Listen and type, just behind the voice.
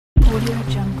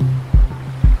Audiojungle.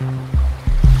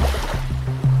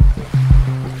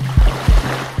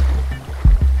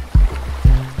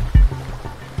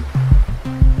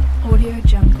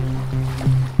 Audiojungle.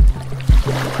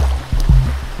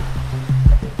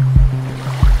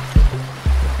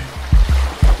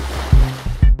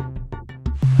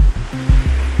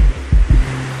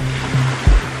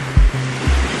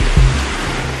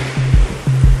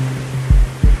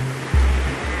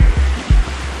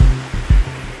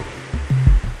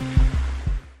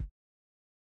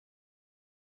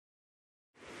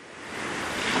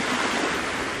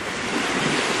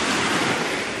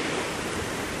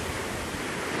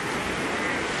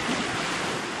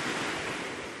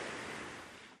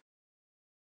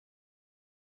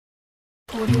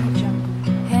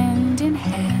 Audiojungle. Hand in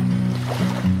hand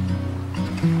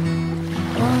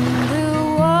on the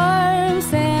warm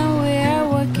sand, we are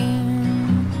walking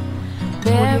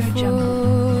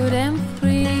barefoot and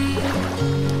free.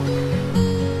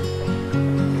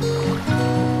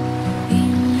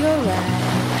 In your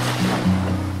eyes,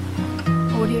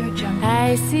 Audiojungle.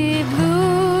 I see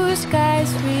blue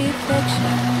skies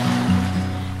reflection,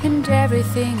 and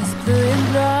everything is blue and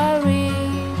glory.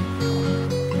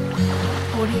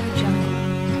 Audiojungle.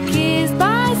 Kissed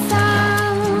by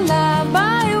sun, loved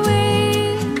by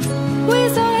winds,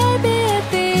 we're so happy at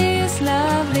this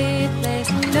lovely place.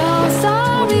 No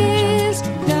sorries,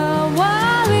 no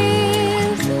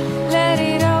worries, let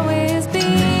it always be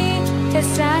a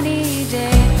sunny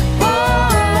day.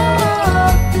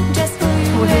 Whoa, just for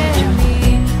you and me.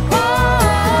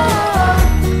 Whoa,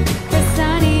 a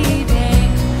sunny day.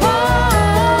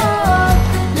 Whoa,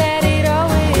 let it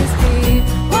always be.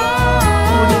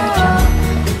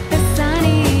 A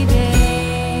sunny day.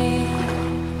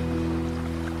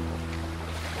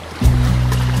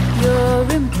 Your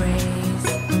embrace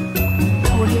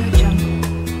Audiojungle.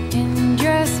 and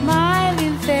your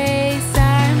smiling face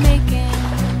are making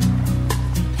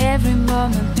every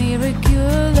moment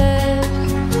miraculous.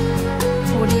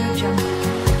 Audiojungle.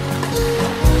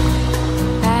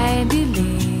 I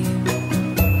believe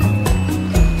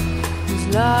as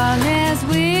long as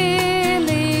we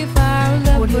live, our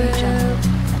love will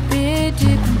be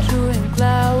deep and true and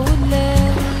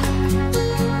cloudless.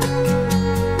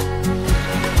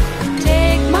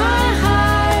 Take my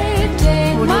heart,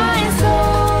 take my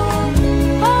soul.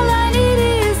 All I need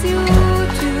is you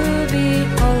to be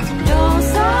whole. No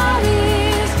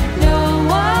sorries, no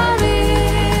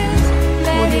worries.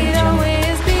 Let it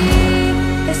always be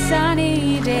a sunny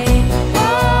day.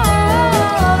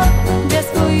 Oh, just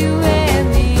for you and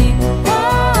me. Oh,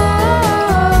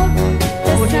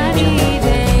 a sunny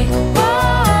day.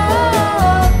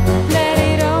 Oh, let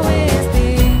it always be.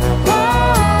 Oh,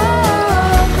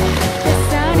 a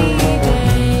sunny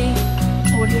day.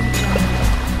 Audiojungle.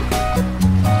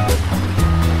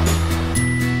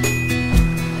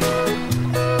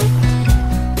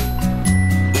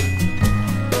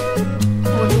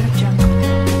 Audiojungle.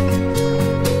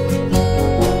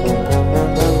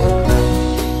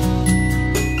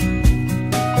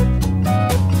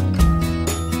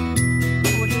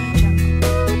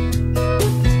 Audiojungle.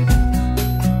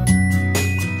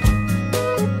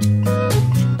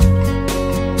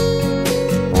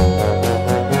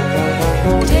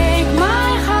 Take my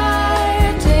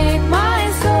heart, take my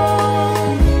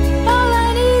soul. All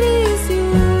I need is you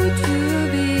to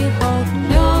be whole.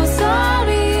 No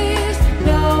sorries,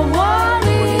 no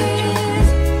worries.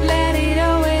 Let it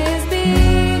always be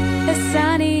a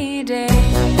sunny day.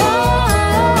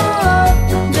 Oh,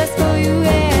 just for you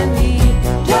and me.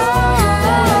 Oh,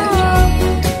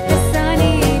 a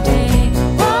sunny day.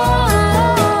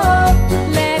 Oh,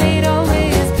 let it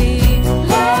always be.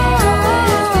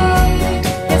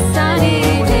 A sunny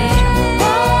day.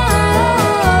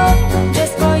 Oh,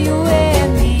 just for you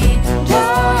and me.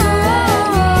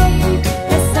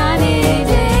 A sunny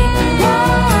day.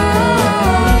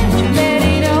 Oh, let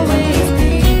it always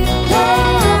be.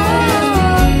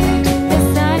 A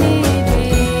sunny day.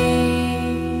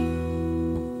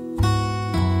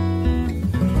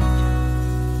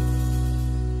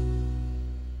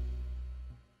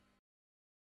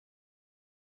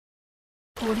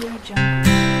 Audiojungle.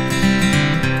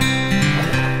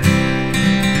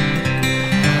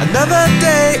 Another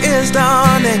day is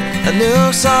dawning, a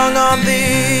new song on the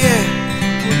air.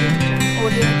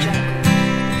 Audiojungle.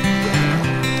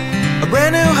 A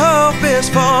brand new hope is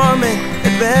forming,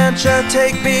 adventure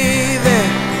take me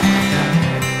there.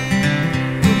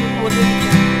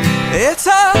 Audiojungle. It's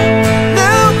a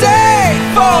new day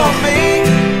for me.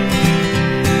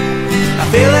 I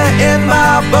feel it in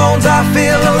my bones, I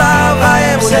feel alive, I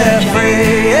am set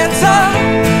free. It's a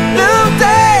new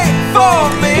day for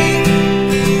me.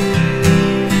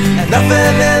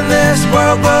 Nothing in this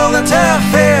world will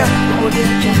interfere.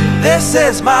 Audiojungle. This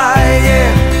is my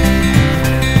year.